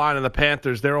Carolina and the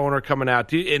Panthers, their owner coming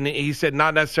out. And he said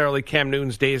not necessarily Cam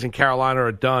Newton's days in Carolina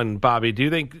are done, Bobby. Do you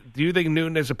think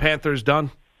Newton as a Panther is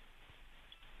done?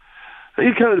 I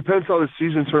think it kind of depends how the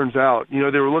season turns out. They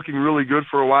were looking really good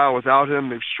for a while without him.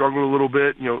 They've struggled a little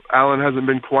bit. Allen hasn't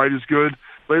been quite as good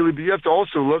lately, but you have to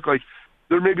also look like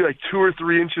they're maybe like 2 or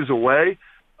 3 inches away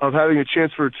of having a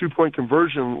chance for a 2-point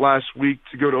conversion last week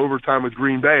to go to overtime with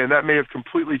Green Bay, and that may have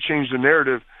completely changed the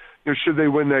narrative, should they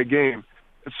win that game.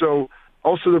 And so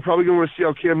also they're probably going to want to see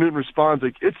how Cam Newton responds.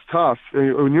 Like, it's tough.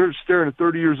 When you're staring at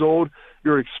 30 years old,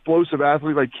 you're an explosive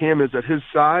athlete like Cam is at his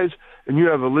size, and you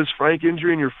have a Liz Frank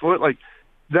injury in your foot, like,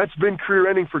 that's been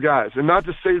career-ending for guys. And not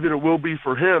to say that it will be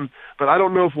for him, but I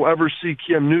don't know if we'll ever see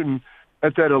Cam Newton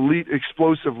at that elite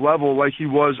explosive level like he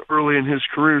was early in his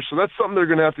career. So that's something they're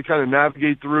going to have to kind of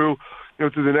navigate through,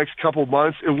 through the next couple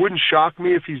months. It wouldn't shock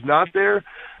me if he's not there.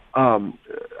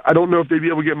 I don't know if they'd be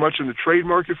able to get much in the trade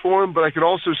market for him, but I could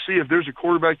also see if there's a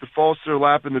quarterback that falls to their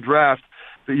lap in the draft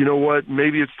that,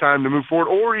 maybe it's time to move forward.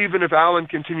 Or even if Allen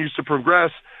continues to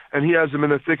progress and he has them in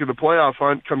the thick of the playoff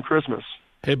hunt come Christmas.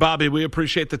 Hey, Bobby, we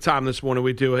appreciate the time this morning.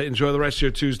 We do. Enjoy the rest of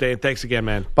your Tuesday, and thanks again,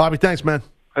 man. Bobby, thanks, man.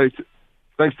 Hey,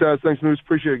 thanks, Taz. Thanks, Moose.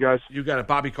 Appreciate it, guys. You got it.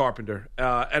 Bobby Carpenter,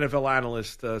 NFL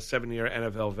analyst, 7-year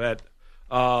NFL vet.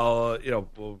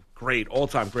 Great,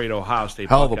 all-time great Ohio State.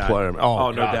 Hell of a player.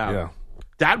 Oh, no doubt. Yeah.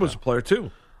 Dad was a player,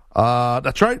 too.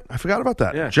 That's right. I forgot about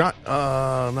that. Yeah.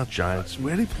 Not Giants.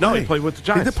 Where did he play? No, he played with the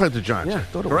Giants. He did play with the Giants. Yeah, I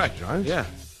thought it correct. was the Giants. Yeah.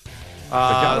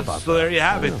 Forgot about so that. there you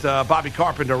have it. Bobby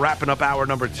Carpenter wrapping up hour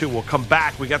number 2. We'll come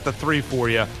back. We got the 3 for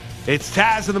you. It's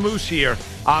Taz and the Moose here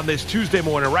on this Tuesday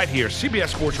morning right here, CBS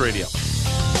Sports Radio.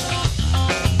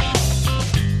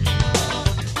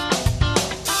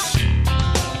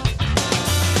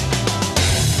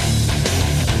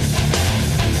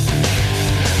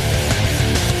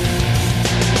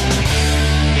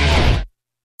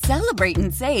 Celebrate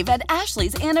and save at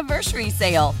Ashley's Anniversary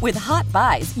Sale. With Hot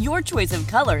Buys, your choice of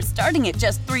colors starting at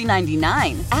just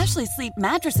 $3.99. Ashley Sleep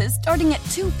mattresses starting at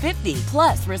 $2.50.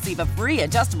 Plus, receive a free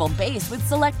adjustable base with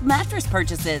select mattress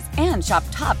purchases. And shop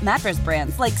top mattress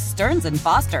brands like Stearns &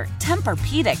 Foster,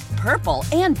 Tempur-Pedic, Purple,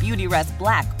 and Beautyrest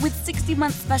Black with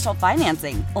 60-month special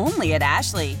financing. Only at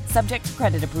Ashley. Subject to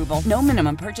credit approval. No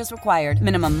minimum purchase required.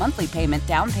 Minimum monthly payment,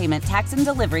 down payment, tax, and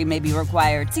delivery may be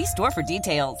required. See store for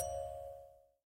details.